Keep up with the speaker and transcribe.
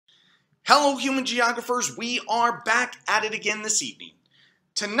Hello, human geographers. We are back at it again this evening.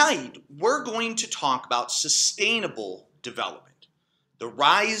 Tonight, we're going to talk about sustainable development, the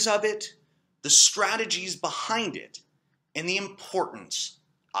rise of it, the strategies behind it, and the importance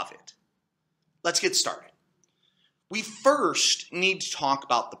of it. Let's get started. We first need to talk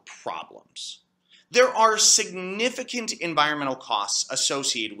about the problems. There are significant environmental costs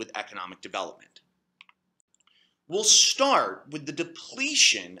associated with economic development. We'll start with the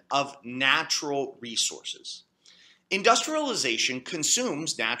depletion of natural resources. Industrialization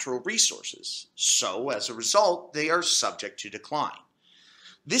consumes natural resources, so as a result, they are subject to decline.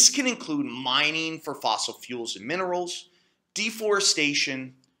 This can include mining for fossil fuels and minerals,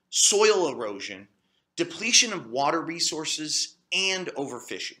 deforestation, soil erosion, depletion of water resources, and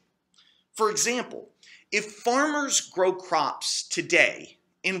overfishing. For example, if farmers grow crops today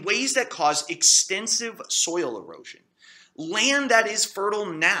in ways that cause extensive soil erosion, land that is fertile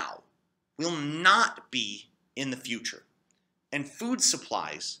now will not be in the future, and food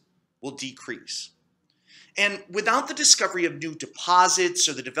supplies will decrease. And without the discovery of new deposits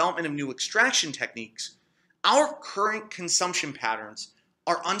or the development of new extraction techniques, our current consumption patterns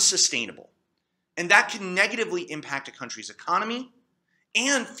are unsustainable, and that can negatively impact a country's economy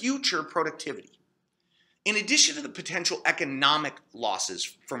and future productivity. In addition to the potential economic losses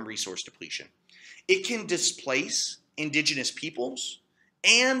from resource depletion, it can displace indigenous peoples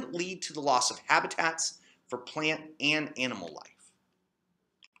and lead to the loss of habitats for plant and animal life.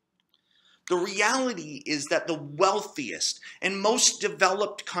 The reality is that the wealthiest and most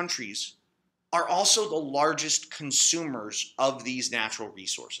developed countries are also the largest consumers of these natural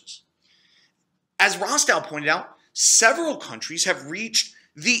resources. As Rostow pointed out, several countries have reached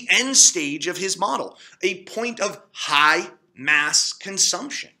the end stage of his model, a point of high mass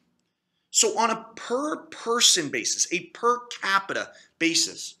consumption. So on a per person basis, a per capita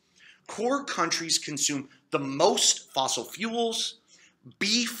basis, poor countries consume the most fossil fuels,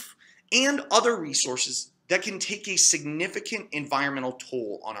 beef, and other resources that can take a significant environmental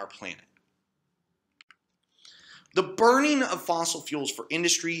toll on our planet. The burning of fossil fuels for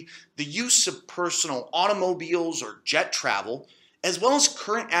industry, the use of personal automobiles or jet travel, as well as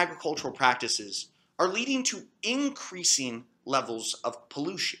current agricultural practices, are leading to increasing levels of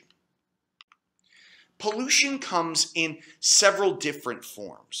pollution. Pollution comes in several different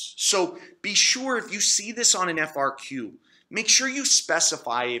forms. So be sure if you see this on an FRQ, make sure you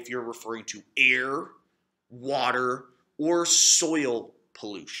specify if you're referring to air, water, or soil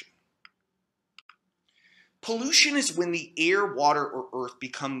pollution. Pollution is when the air, water, or earth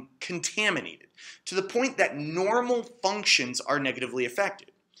become contaminated to the point that normal functions are negatively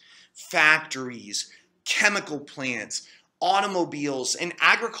affected. Factories, chemical plants, automobiles, and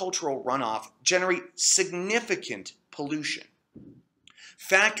agricultural runoff generate significant pollution.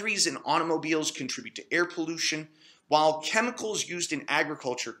 Factories and automobiles contribute to air pollution, while chemicals used in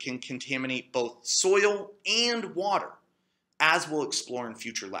agriculture can contaminate both soil and water, as we'll explore in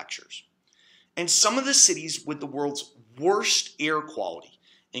future lectures. And some of the cities with the world's worst air quality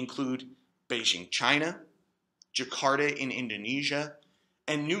include Beijing, China, Jakarta in Indonesia,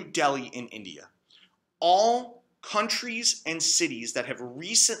 and New Delhi in India. All countries and cities that have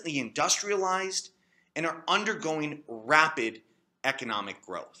recently industrialized and are undergoing rapid economic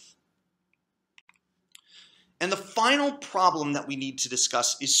growth. And the final problem that we need to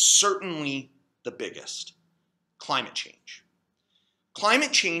discuss is certainly the biggest: climate change.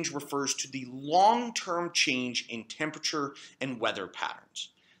 Climate change refers to the long-term change in temperature and weather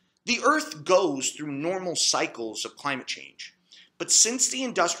patterns. The Earth goes through normal cycles of climate change, but since the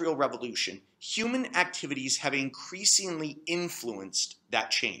Industrial Revolution, human activities have increasingly influenced that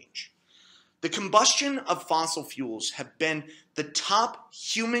change. The combustion of fossil fuels have been the top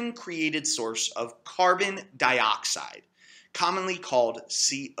human-created source of carbon dioxide, commonly called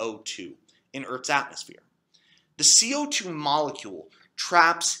CO2, in Earth's atmosphere. The CO2 molecule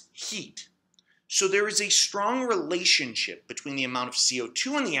traps heat, so there is a strong relationship between the amount of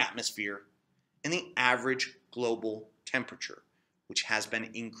CO2 in the atmosphere and the average global temperature, which has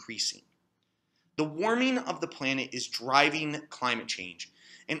been increasing. The warming of the planet is driving climate change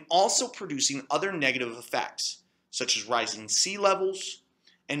and also producing other negative effects, such as rising sea levels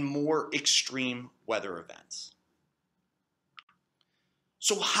and more extreme weather events.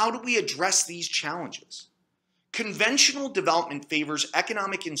 So how do we address these challenges? Conventional development favors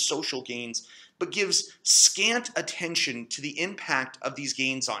economic and social gains, but gives scant attention to the impact of these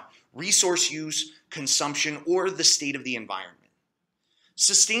gains on resource use, consumption, or the state of the environment.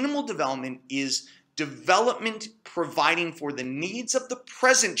 Sustainable development is development providing for the needs of the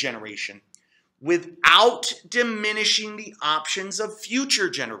present generation without diminishing the options of future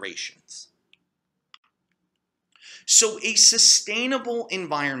generations. So a sustainable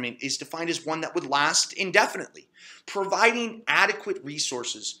environment is defined as one that would last indefinitely, providing adequate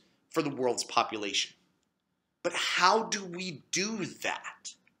resources for the world's population. But how do we do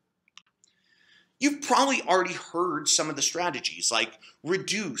that? You've probably already heard some of the strategies like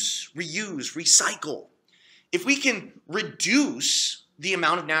reduce, reuse, recycle. If we can reduce the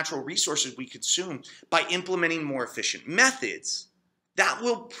amount of natural resources we consume by implementing more efficient methods, that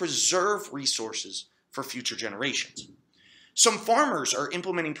will preserve resources for future generations. Some farmers are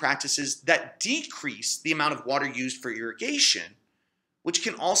implementing practices that decrease the amount of water used for irrigation, which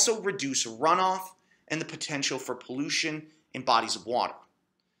can also reduce runoff and the potential for pollution in bodies of water.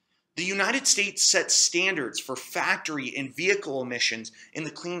 The United States set standards for factory and vehicle emissions in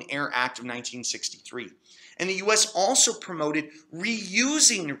the Clean Air Act of 1963. And the US also promoted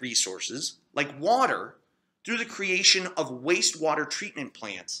reusing resources like water through the creation of wastewater treatment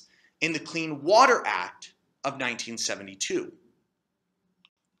plants in the Clean Water Act of 1972.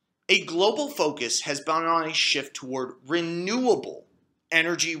 A global focus has been on a shift toward renewable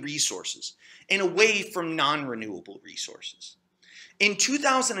energy resources and away from non-renewable resources. In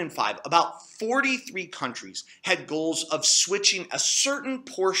 2005, about 43 countries had goals of switching a certain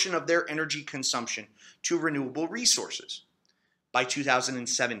portion of their energy consumption to renewable resources. By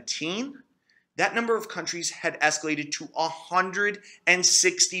 2017, that number of countries had escalated to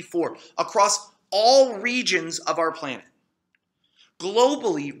 164 across all regions of our planet.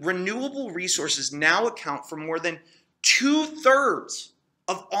 Globally, renewable resources now account for more than 2/3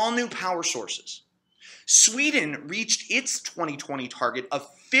 of all new power sources. Sweden reached its 2020 target of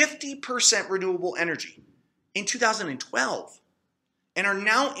 50% renewable energy in 2012 and are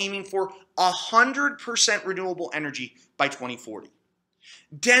now aiming for 100% renewable energy by 2040.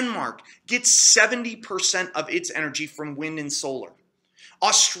 Denmark gets 70% of its energy from wind and solar.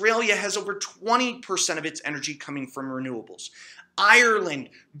 Australia has over 20% of its energy coming from renewables. Ireland,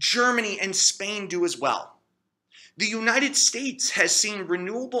 Germany, and Spain do as well. The United States has seen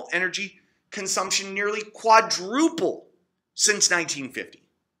renewable energy consumption nearly quadruple since 1950.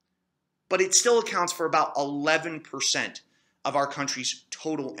 But it still accounts for about 11% of our country's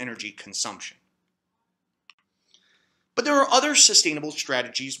total energy consumption. But there are other sustainable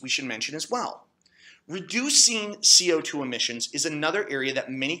strategies we should mention as well. Reducing CO2 emissions is another area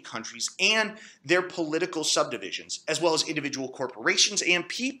that many countries and their political subdivisions, as well as individual corporations and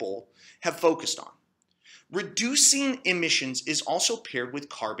people, have focused on. Reducing emissions is also paired with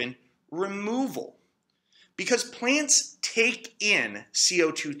carbon removal. Because plants take in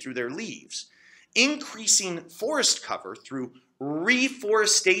CO2 through their leaves, increasing forest cover through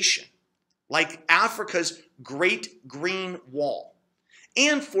reforestation, like Africa's Great Green Wall,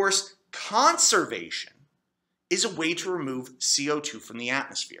 and forest conservation is a way to remove CO2 from the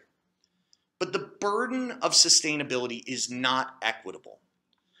atmosphere. But the burden of sustainability is not equitable.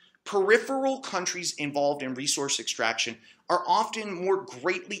 Peripheral countries involved in resource extraction are often more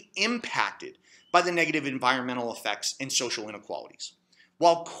greatly impacted by the negative environmental effects and social inequalities,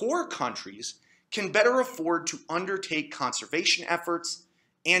 while core countries can better afford to undertake conservation efforts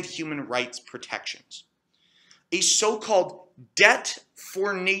and human rights protections. A so-called debt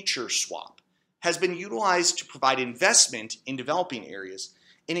for nature swap has been utilized to provide investment in developing areas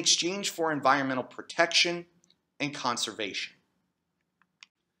in exchange for environmental protection and conservation.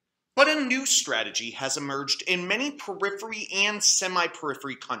 But a new strategy has emerged in many periphery and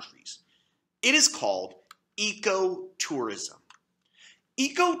semi-periphery countries. It is called ecotourism.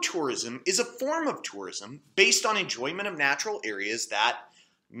 Ecotourism is a form of tourism based on enjoyment of natural areas that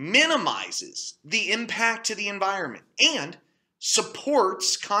minimizes the impact to the environment and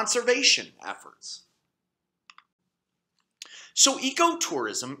supports conservation efforts. So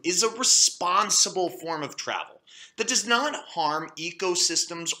ecotourism is a responsible form of travel that does not harm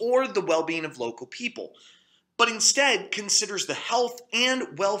ecosystems or the well-being of local people, but instead considers the health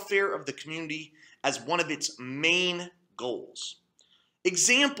and welfare of the community as one of its main goals.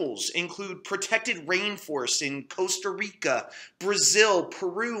 Examples include protected rainforests in Costa Rica, Brazil,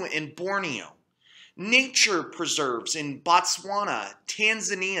 Peru, and Borneo, nature preserves in Botswana,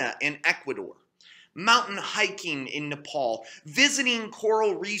 Tanzania, and Ecuador, mountain hiking in Nepal, visiting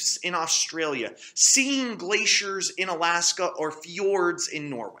coral reefs in Australia, seeing glaciers in Alaska, or fjords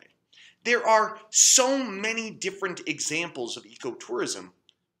in Norway. There are so many different examples of ecotourism,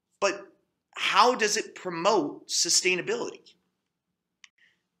 but how does it promote sustainability?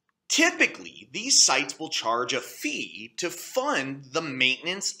 Typically, these sites will charge a fee to fund the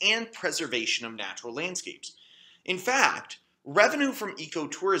maintenance and preservation of natural landscapes. In fact, revenue from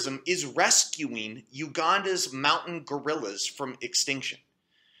ecotourism is rescuing Uganda's mountain gorillas from extinction,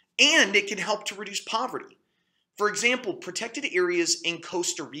 and it can help to reduce poverty. For example, protected areas in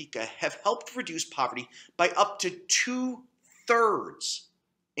Costa Rica have helped reduce poverty by up to 2/3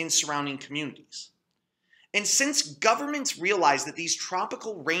 in surrounding communities. And since governments realize that these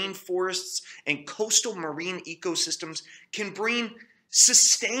tropical rainforests and coastal marine ecosystems can bring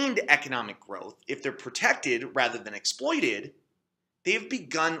sustained economic growth if they're protected rather than exploited, they have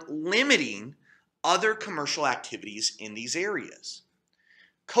begun limiting other commercial activities in these areas.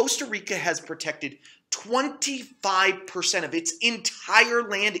 Costa Rica has protected 25% of its entire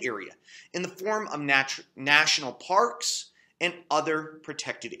land area in the form of national parks and other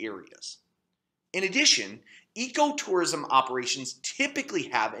protected areas. In addition, ecotourism operations typically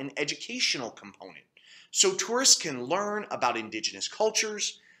have an educational component, so tourists can learn about indigenous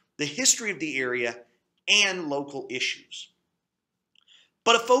cultures, the history of the area, and local issues.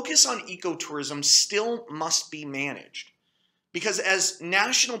 But a focus on ecotourism still must be managed, because as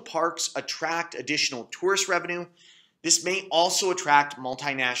national parks attract additional tourist revenue, this may also attract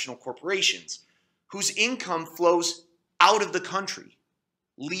multinational corporations whose income flows out of the country,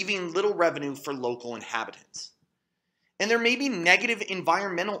 leaving little revenue for local inhabitants. And there may be negative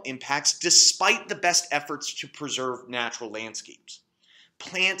environmental impacts despite the best efforts to preserve natural landscapes.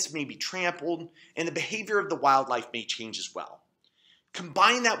 Plants may be trampled, and the behavior of the wildlife may change as well.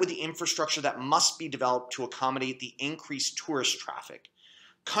 Combine that with the infrastructure that must be developed to accommodate the increased tourist traffic.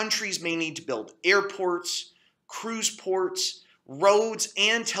 Countries may need to build airports, cruise ports, roads,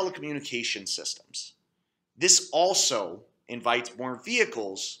 and telecommunication systems. This also invites more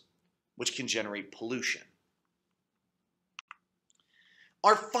vehicles, which can generate pollution.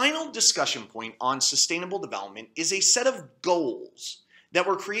 Our final discussion point on sustainable development is a set of goals that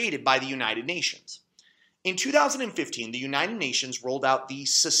were created by the United Nations. In 2015, the United Nations rolled out the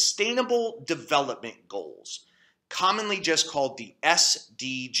Sustainable Development Goals, commonly just called the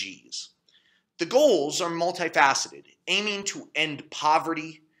SDGs. The goals are multifaceted, aiming to end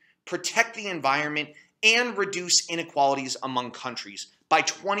poverty, protect the environment, and reduce inequalities among countries by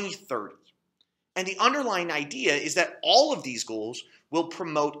 2030. And the underlying idea is that all of these goals will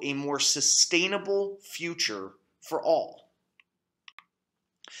promote a more sustainable future for all.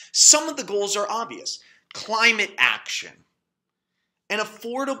 Some of the goals are obvious. Climate action and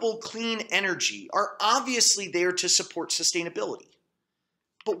affordable clean energy are obviously there to support sustainability.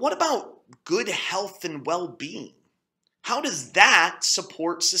 But what about good health and well-being? How does that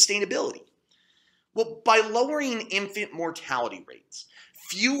support sustainability? Well, by lowering infant mortality rates,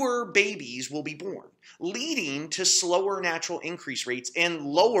 fewer babies will be born, leading to slower natural increase rates and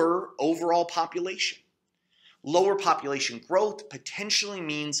lower overall population. Lower population growth potentially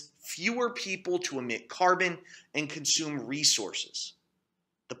means fewer people to emit carbon and consume resources.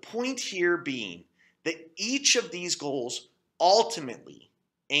 The point here being that each of these goals ultimately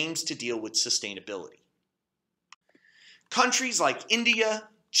aims to deal with sustainability. Countries like India,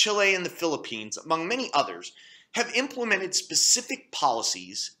 Chile, and the Philippines, among many others, have implemented specific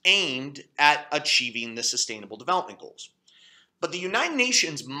policies aimed at achieving the Sustainable Development Goals. But the United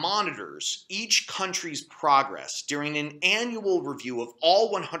Nations monitors each country's progress during an annual review of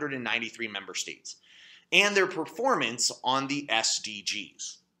all 193 member states and their performance on the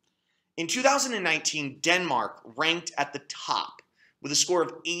SDGs. In 2019, Denmark ranked at the top with a score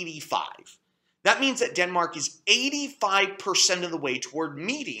of 85. That means that Denmark is 85% of the way toward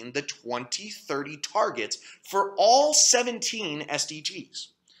meeting the 2030 targets for all 17 SDGs.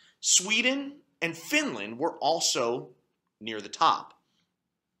 Sweden and Finland were also near the top.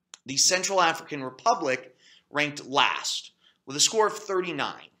 The Central African Republic ranked last with a score of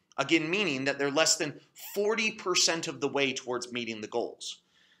 39, again meaning that they're less than 40% of the way towards meeting the goals.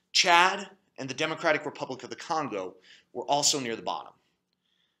 Chad and the Democratic Republic of the Congo were also near the bottom.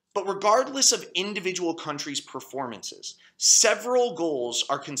 But regardless of individual countries' performances, several goals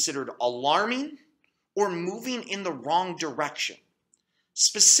are considered alarming or moving in the wrong direction.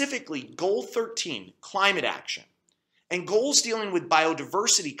 Specifically, Goal 13, climate action, and goals dealing with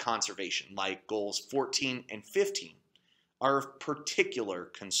biodiversity conservation, like Goals 14 and 15, are of particular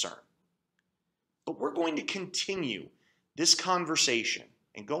concern. But we're going to continue this conversation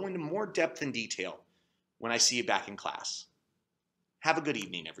and go into more depth and detail when I see you back in class. Have a good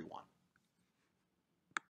evening, everyone.